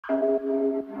Ay,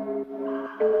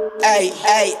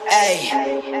 ay, ay.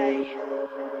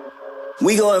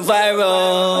 We going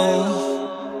viral.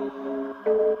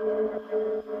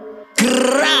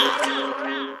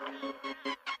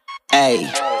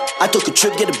 Ay, I took a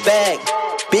trip, get a bag.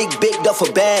 Big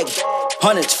duffel bag.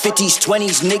 Hundreds, 50s,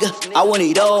 20s, nigga. I want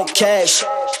it all cash.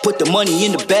 Put the money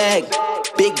in the bag.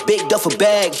 Big duffel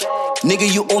bag. Nigga,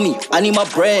 you owe me, I need my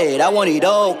bread. I want it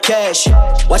all cash.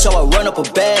 Watch how I run up a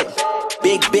bag.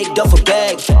 Big duffel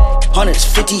bag. Hundreds,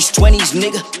 50s, 20s,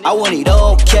 nigga. I want it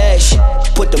all cash.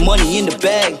 Put the money in the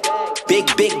bag. Big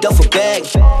duffel bag.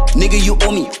 Nigga, you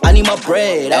owe me, I need my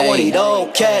bread. I want it all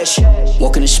cash.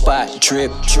 Walk in the spot,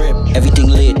 drip, everything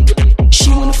lit.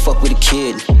 She wanna fuck with a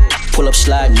kid. Pull up,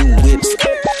 slide, new whips.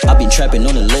 I been trapping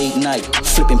on a late night,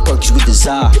 flipping perks with the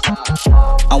czar.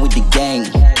 I'm with the gang,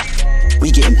 we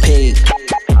getting paid.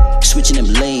 Switching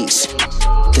them lanes,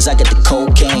 cause I got the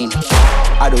cocaine.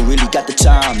 I don't really got the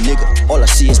time, nigga. All I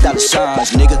see is dollar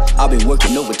signs, nigga. I been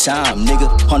working overtime, nigga.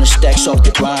 100 stacks off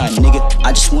the grind, nigga.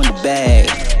 I just want the bag,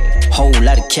 whole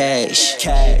lot of cash.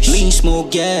 Lean,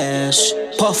 smoke, gas,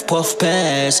 puff,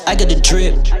 pass. I got the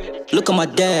drip, look at my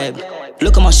dab,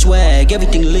 look at my swag,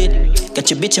 everything lit.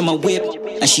 Got your bitch in my whip,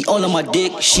 and she all on my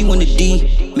dick. She want a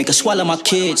D, make her swallow my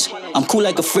kids. I'm cool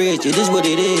like a fridge, it is what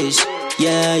it is.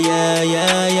 Yeah.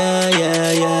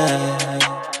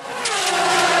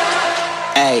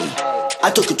 Ay, I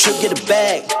took a trip, get a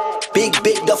bag. Big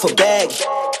duffel bag.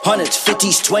 Hundreds,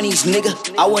 50s, 20s, nigga.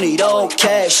 I want it all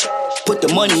cash. Put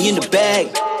the money in the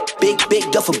bag. Big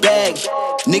duffel bag.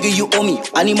 Nigga, you owe me,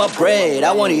 I need my bread.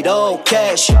 I want it all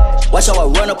cash. Watch how I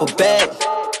run up a bag.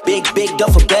 Big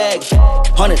duffel bag.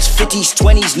 Hundreds, 50s,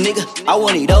 20s, nigga. I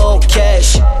want it all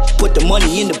cash. Put the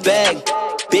money in the bag.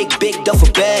 Big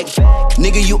duffel bag.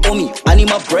 Nigga, you owe me, I need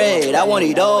my bread. I want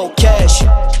it all cash.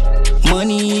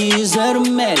 Money is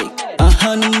automatic.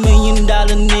 $100 million,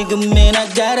 nigga, man, I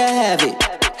gotta have it.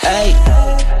 Ay,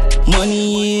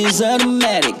 money is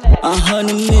automatic.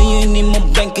 100 million in my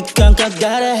bank account, I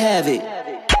gotta have it.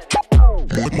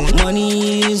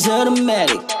 Money is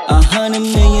automatic. $100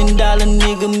 million,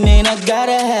 nigga, man, I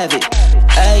gotta have it.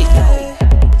 Ay,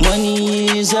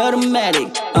 money is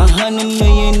automatic. 100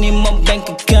 million in my bank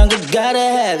account, I gotta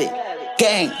have it.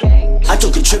 Gang, I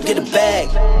took a trip, get a bag.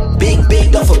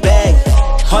 Big duffel bag.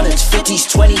 Hundreds, 50s,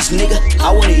 20s, nigga.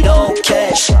 I want it all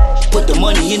cash. Put the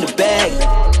money in the bag.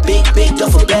 Big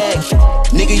duffel bag.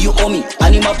 Nigga, you owe me, I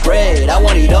need my bread. I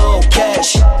want it all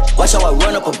cash. Watch how I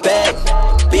run up a bag.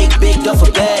 Big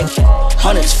duffel bag.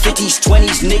 Hundreds, 50s,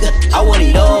 20s, nigga. I want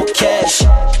it all cash.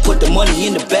 Put the money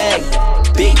in the bag.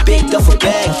 Big duffel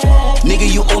bag. Nigga,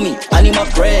 you owe me, I need my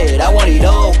bread. I want it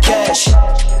all cash.